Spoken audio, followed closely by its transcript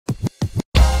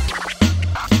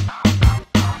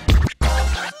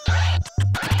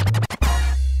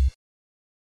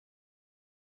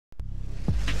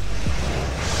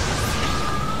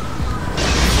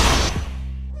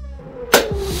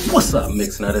What's up,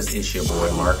 Mixednutts? It's your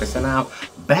boy Marcus, and I'm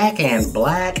back and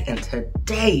black, and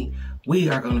today we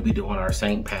are going to be doing our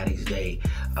St. Patty's Day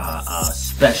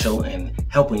special and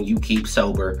helping you keep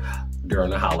sober during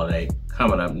the holiday.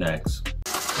 Coming up next.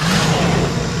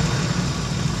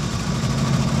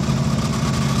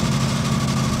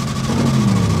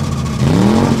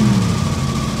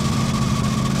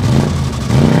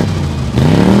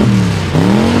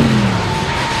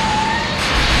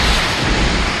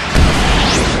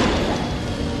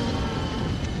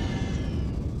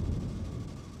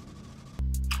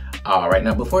 Alright,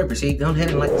 now before we proceed, go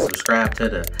ahead and like and subscribe to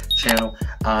the channel.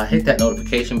 Hit that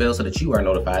notification bell so that you are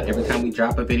notified every time we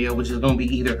drop a video, which is going to be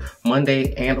either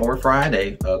Monday and or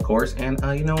Friday, of course. And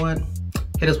you know what?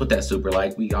 Hit us with that super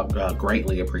like. We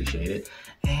greatly appreciate it.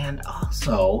 And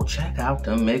also, check out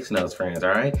the Mixednutts friends,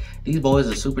 alright? These boys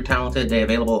are super talented. They're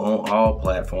available on all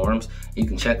platforms. You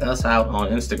can check us out on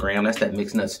Instagram. That's that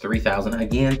Mixednutts 3000.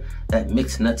 Again, that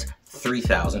Mixednutts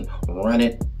 3000. Run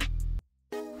it.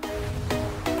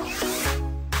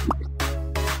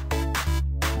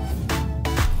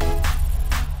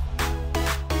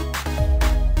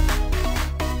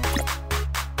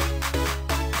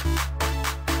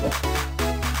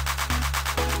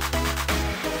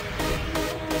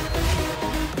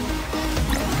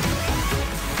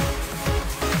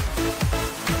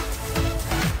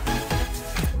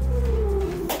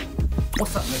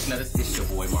 What's up, Mixednutts? It's your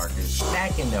boy Marcus,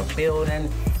 back in the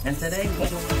building, and today we're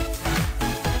doing...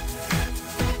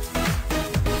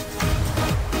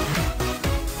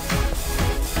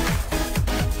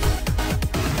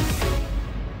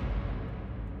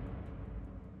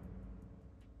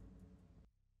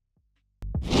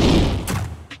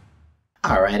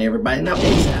 Alright, everybody, now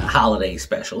it's a holiday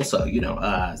special, so, you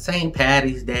know, St.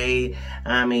 Patty's Day,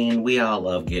 I mean, we all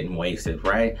love getting wasted,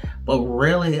 right? But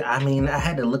really, I mean, I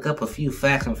had to look up a few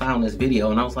facts and found this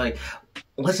video, and I was like,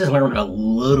 let's just learn a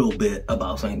little bit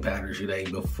about St. Patrick's Day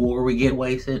before we get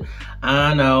wasted.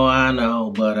 I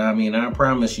know, but I mean, I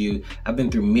promise you, I've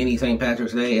been through many St.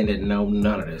 Patrick's Day and didn't know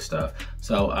none of this stuff.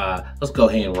 So, let's go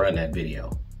ahead and run that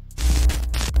video.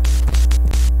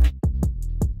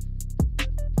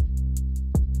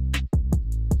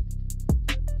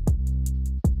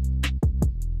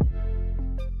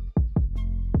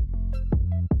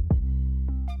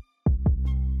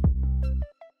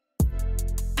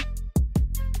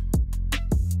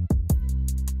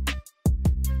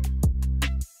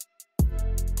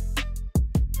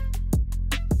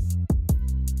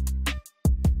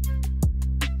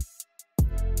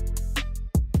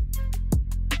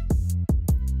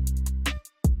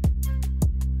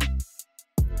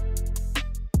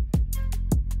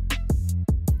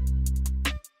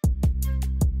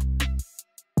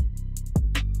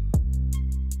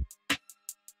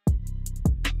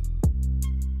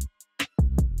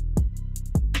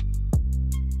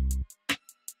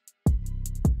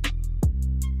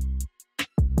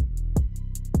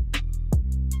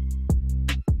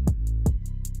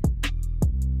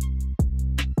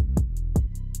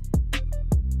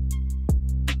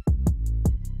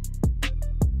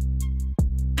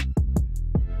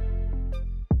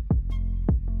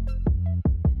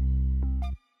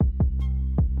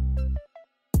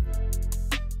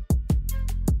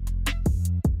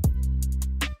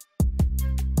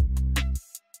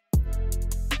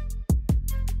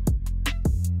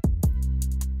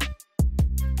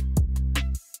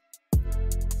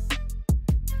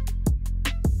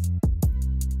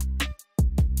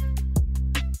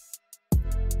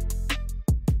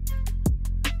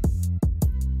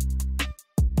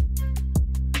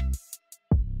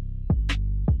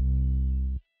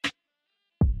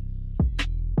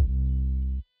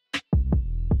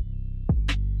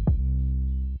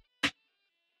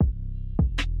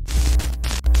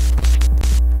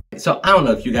 So I don't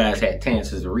know if you guys had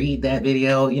chances to read that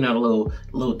video, you know, the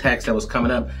little text that was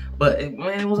coming up, but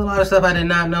man, it was a lot of stuff I did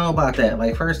not know about that.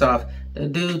 Like, first off, the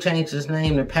dude changed his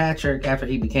name to Patrick after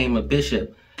he became a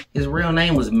bishop. His real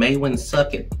name was Maywin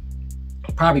Suckett.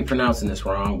 Probably pronouncing this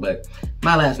wrong, but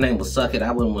my last name was Suckett.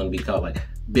 I wouldn't want to be called like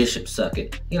Bishop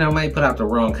Suckett. You know, might put out the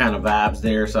wrong kind of vibes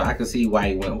there, so I can see why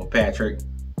he went with Patrick.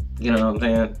 You know what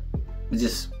I'm saying? It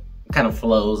just kind of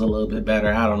flows a little bit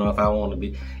better. I don't know if I want to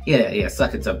be... Yeah,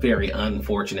 Suckett's a very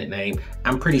unfortunate name.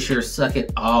 I'm pretty sure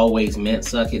Suckett always meant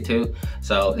suck it too.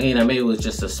 So, you know, maybe it was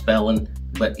just a spelling.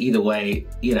 But either way,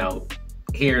 you know,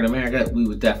 here in America, we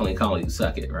would definitely call you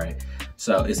Suckett, right?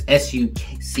 So it's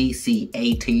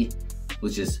S-U-C-C-A-T,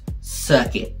 which is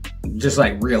suck it. Just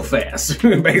like real fast,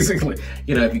 basically.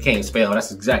 You know, if you can't spell,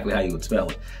 that's exactly how you would spell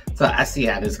it. So I see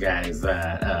how this guy is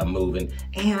moving.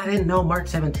 And I didn't know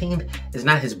March 17th is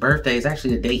not his birthday. It's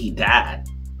actually the day he died.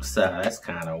 So that's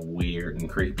kind of weird and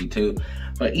creepy too.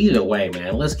 But either way,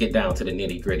 man, let's get down to the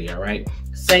nitty gritty, all right?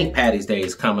 St. Patty's Day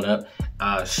is coming up.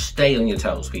 Stay on your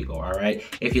toes, people, all right?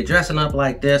 If you're dressing up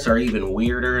like this, or even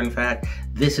weirder, in fact,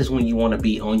 this is when you want to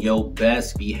be on your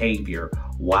best behavior.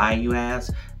 Why, you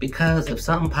ask? Because if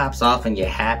something pops off and you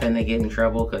happen to get in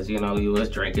trouble because, you know, you was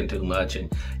drinking too much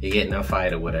and you get in a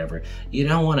fight or whatever, you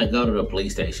don't want to go to the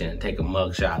police station and take a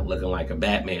mugshot looking like a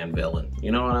Batman villain.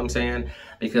 You know what I'm saying?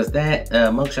 Because that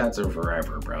mugshots are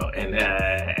forever, bro. And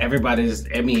everybody's,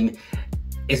 I mean,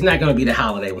 it's not going to be the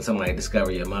holiday when somebody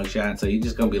discovers your mugshot, so you're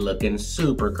just going to be looking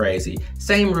super crazy.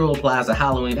 Same rule applies to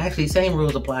Halloween. Actually, same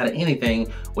rules apply to anything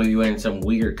where you're in some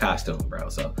weird costume, bro.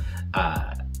 So,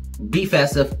 be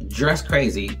festive, dress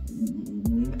crazy,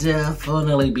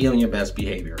 definitely be on your best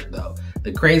behavior, though.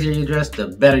 The crazier you dress, the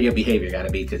better your behavior got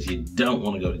to be, because you don't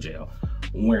want to go to jail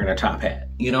wearing a top hat.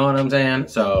 You know what I'm saying?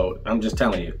 So, I'm just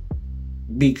telling you,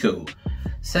 be cool.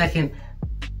 Second,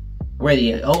 whether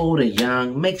you're old or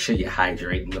young, make sure you're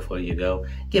hydrating before you go.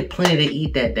 Get plenty to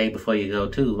eat that day before you go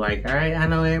too. Like, all right, I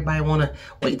know everybody want to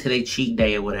wait till they cheat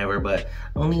day or whatever, but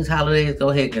on these holidays, go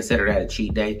ahead and consider that a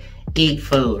cheat day. Eat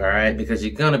food, all right, because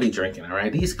you're gonna be drinking, all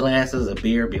right. These glasses of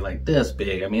beer be like this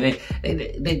big. I mean,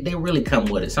 they really come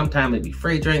with it. Sometimes they be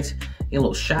free drinks, you know,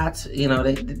 little shots. You know,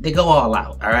 they go all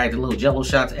out, all right. The little Jello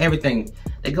shots, everything,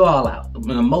 they go all out.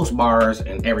 Most bars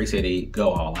in every city go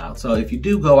all out. So if you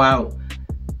do go out,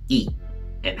 eat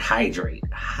and hydrate.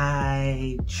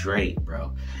 Hydrate,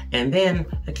 bro. And then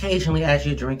occasionally as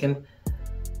you're drinking,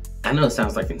 I know it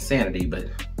sounds like insanity, but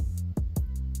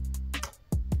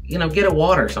you know, get a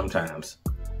water sometimes.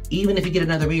 Even if you get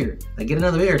another beer. Like, get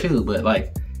another beer too, but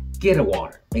like, get a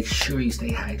water. Make sure you stay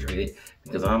hydrated,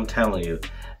 because I'm telling you,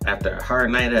 after a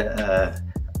hard night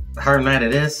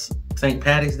of this, St.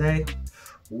 Patty's Day,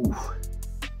 ooh,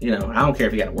 you know, I don't care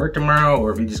if you got to work tomorrow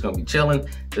or if you're just going to be chilling,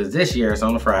 because this year it's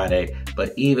on a Friday.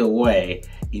 But either way,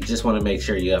 you just want to make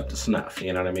sure you're up to snuff.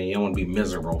 You know what I mean? You don't want to be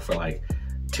miserable for like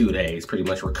 2 days, pretty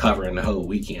much recovering the whole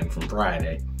weekend from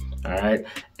Friday. All right.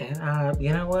 And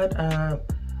you know what?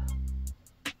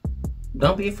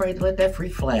 Don't be afraid to let that free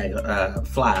flag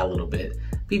fly a little bit.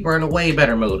 People are in a way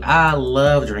better mood. I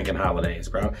love drinking holidays,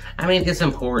 bro. I mean, it's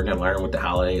important to learn what the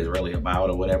holiday is really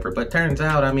about or whatever, but turns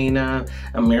out, I mean,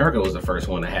 America was the first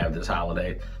one to have this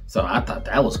holiday, so I thought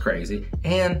that was crazy.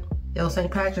 And, you know,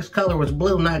 St. Patrick's color was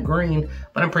blue, not green,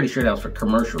 but I'm pretty sure that was for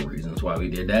commercial reasons why we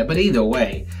did that. But either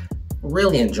way,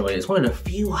 really enjoy it. It's one of the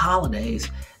few holidays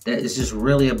that is just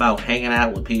really about hanging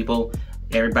out with people,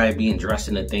 everybody being dressed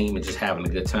in a theme and just having a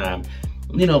good time.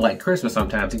 You know, like Christmas,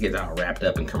 sometimes it gets all wrapped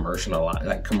up and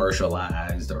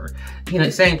commercialized, or, you know,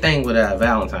 same thing with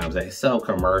Valentine's Day. So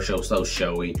commercial, so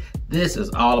showy. This is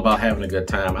all about having a good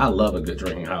time. I love a good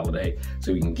drinking holiday,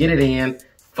 so we can get it in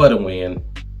for the win.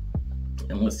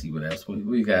 And let's see what else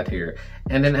we got here.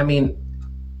 And then, I mean,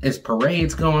 it's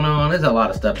parades going on. There's a lot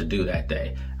of stuff to do that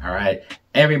day. All right.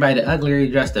 Everybody, the uglier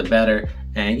you dress, the better.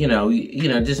 And you know,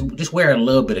 just wear a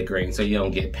little bit of green so you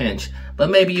don't get pinched. But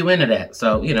maybe you into that.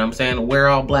 So, you know what I'm saying? Wear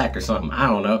all black or something. I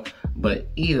don't know. But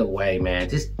either way, man,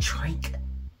 just drink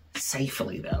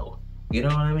safely though. You know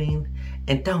what I mean?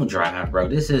 And don't drive, bro.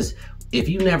 This is, if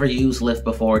you never used Lyft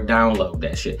before, download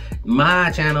that shit.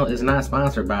 My channel is not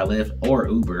sponsored by Lyft or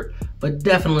Uber, but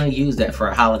definitely use that for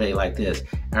a holiday like this.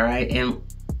 All right. And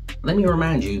let me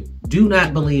remind you, do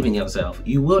not believe in yourself.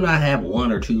 You will not have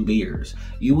 1 or 2 beers.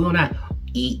 You will not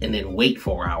eat and then wait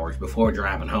 4 hours before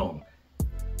driving home.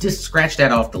 Just scratch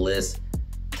that off the list.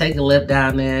 Take a Lyft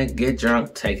down there, get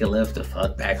drunk, take a Lyft the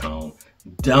fuck back home.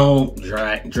 Don't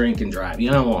drink and drive. You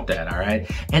don't want that, all right?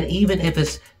 And even if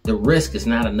it's the risk is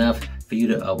not enough for you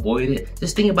to avoid it,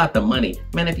 just think about the money.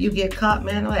 Man, if you get caught,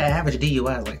 man, like average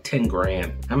DUI is like 10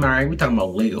 grand. I'm all right, we're talking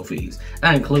about legal fees.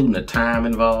 Not including the time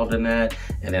involved in that,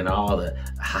 and then all the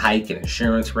hike and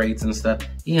insurance rates and stuff.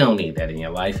 You don't need that in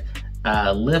your life.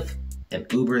 Lyft and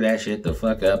Uber that shit the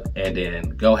fuck up, and then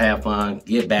go have fun,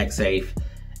 get back safe,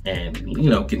 and, you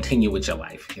know, continue with your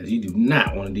life, because you do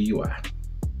not want a DUI.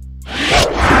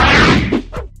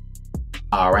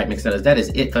 All right, Mixednutts, that is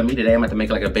it for me today. I'm about to make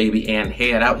like a baby and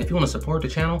head out. If you want to support the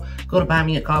channel, go to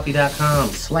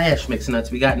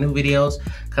buymeacoffee.com/Mixednutts. We got new videos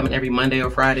coming every Monday or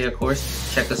Friday, of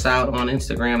course. Check us out on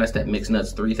Instagram. That's that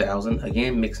Mixednutts 3000.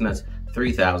 Again, Mixednutts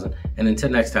 3000. And until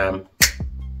next time,